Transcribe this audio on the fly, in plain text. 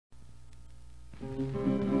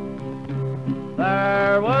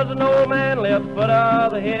There was an old man lived at the foot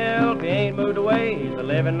of the hill. If he ain't moved away, he's a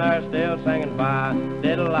living there still, singing fi,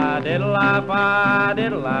 diddle-I, diddle-I, fi,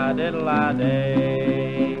 diddle-I, diddle-I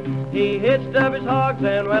day. He hitched up his hogs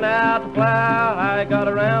and went out to plow. How he got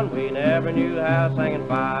around, we never knew how, singing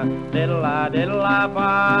fi, diddle-I, diddle-I,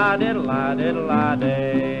 fi, diddle-I, diddle-I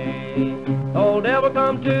day. Old devil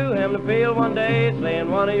come to him in the field one day, saying,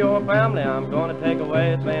 one of your family I'm going to take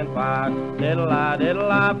away, saying fi, diddle-I,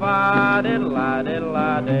 diddle-I, fi, diddle-I,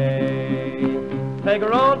 diddle-I day. Take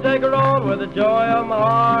her on with the joy of my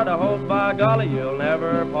heart. I hope by golly you'll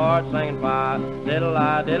never part, singing fi,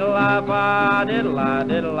 diddle-I, diddle-I, fi, diddle-I,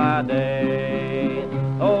 diddle-I day.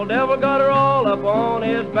 Old devil got her all up on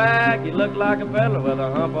his back. He looked like a peddler with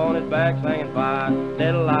a hump on his back, singing fi,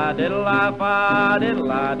 diddle-I, diddle-I, fi,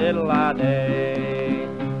 diddle-I, diddle-I day.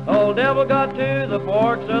 Old devil got to the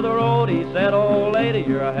forks of the road. He said, old lady,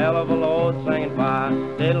 you're a hell of a load, singing fi,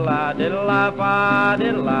 diddle-I, diddle-I, fi,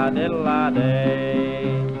 diddle-I, diddle-I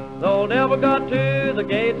day. The old devil got to the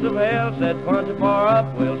gates of hell, said, punch it far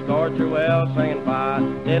up, we'll scorch your well, singing fi,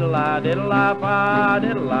 diddle-I, diddle-I, fi,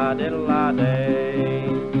 diddle-I, diddle-I day.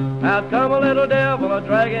 Out come a little devil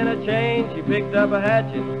a-dragging a chain. She picked up a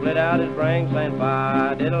hatchet, split out his brain, saying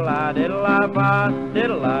fi, diddle-I, diddle-I, fi,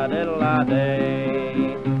 diddle-I, diddle-I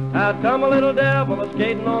day. Out come a little devil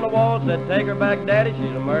a-skating on the wall, said, take her back, daddy,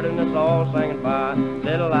 she's a-murdering us all, singing fi,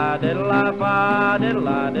 diddle-I, diddle-I, fi,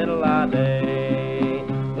 diddle-I, diddle-I day.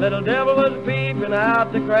 Little devil was peeping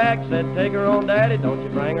out the crack, said, take her on, daddy, don't you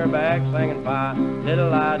bring her back, singing fi,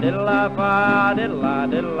 diddle-I, diddle-I, fi, diddle-I,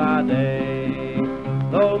 diddle-I day.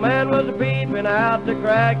 The old man was a-peeping out the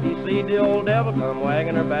crack. He see the old devil come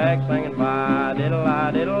wagging her back, singing fi,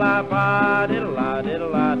 diddle-I, diddle-I, fi, diddle-I,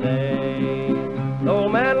 diddle-I day. The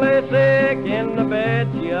old man lay sick in the bed.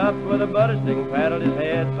 She up with a butter stick and paddled his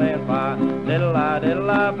head, saying fi, diddle-I,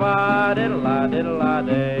 diddle-I, fi, diddle-I, diddle-I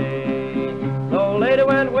day. The old lady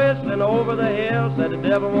went whistling over the hill, said, the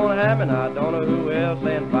devil won't have me, I don't know who will,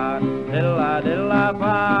 saying fi, diddle-I, diddle-I,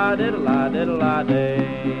 fi, diddle-I, diddle-I day.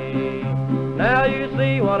 Now you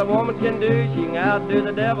see what a woman can do. She can outdo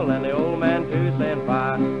the devil and the old man too, saying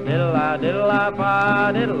fi, diddle-I, diddle-I,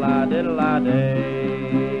 fi, diddle-I, diddle-I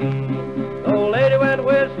day. The old lady went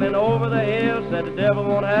whistling over the hill, said the devil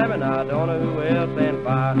won't have it, I don't know who will, saying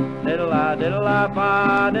fi, diddle-I, diddle-I,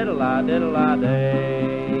 fi, diddle-I, diddle-I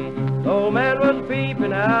day. The old man was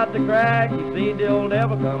peeping out the crack. He see the old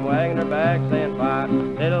devil come wagging her back, saying fi,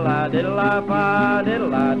 diddle-I, diddle-I, fi,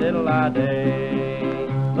 diddle-I, diddle-I day.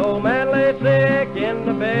 The old man lay sick in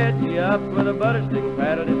the bed. She up with a butter stick and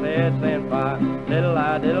patted his head, saying fi,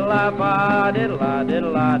 diddle-I, diddle-I, fi, diddle-I,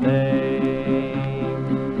 diddle-I day.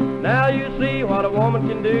 Now you see what a woman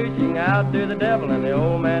can do. She can outdo the devil and the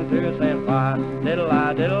old man too, saying fi,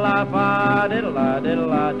 diddle-I, diddle-I, fi, diddle-I,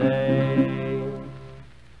 diddle-I day.